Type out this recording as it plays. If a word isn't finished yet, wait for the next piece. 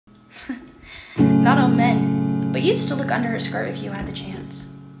Not all men, but you'd still look under her skirt if you had the chance.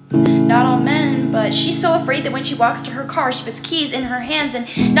 Not all men, but she's so afraid that when she walks to her car, she puts keys in her hands.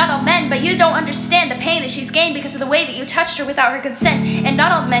 And not all men, but you don't understand the pain that she's gained because of the way that you touched her without her consent. And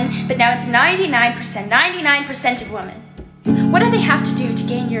not all men, but now it's 99% of women. What do they have to do to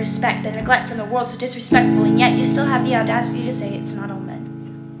gain your respect, the neglect from the world so disrespectful, and yet you still have the audacity to say it's not all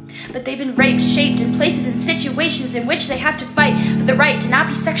men? But they've been raped, shaped in places and situations in which they have to fight for the right to not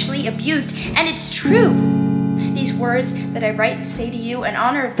be sexually abused. And it's true. These words that I write and say to you in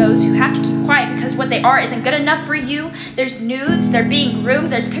honor of those who have to keep quiet because what they are isn't good enough for you. There's nudes, they're being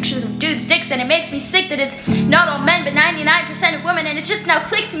groomed, there's pictures of dudes' dicks, and it makes me sick that it's not all men but 99% of women. And it just now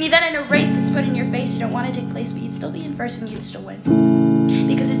clicked to me that in a race that's put in your face, you don't want to take place, but you'd still be in first and you'd still win.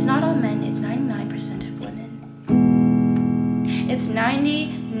 Because it's not all men, it's 99% of women. It's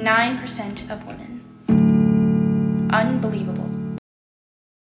 99% of women. Unbelievable.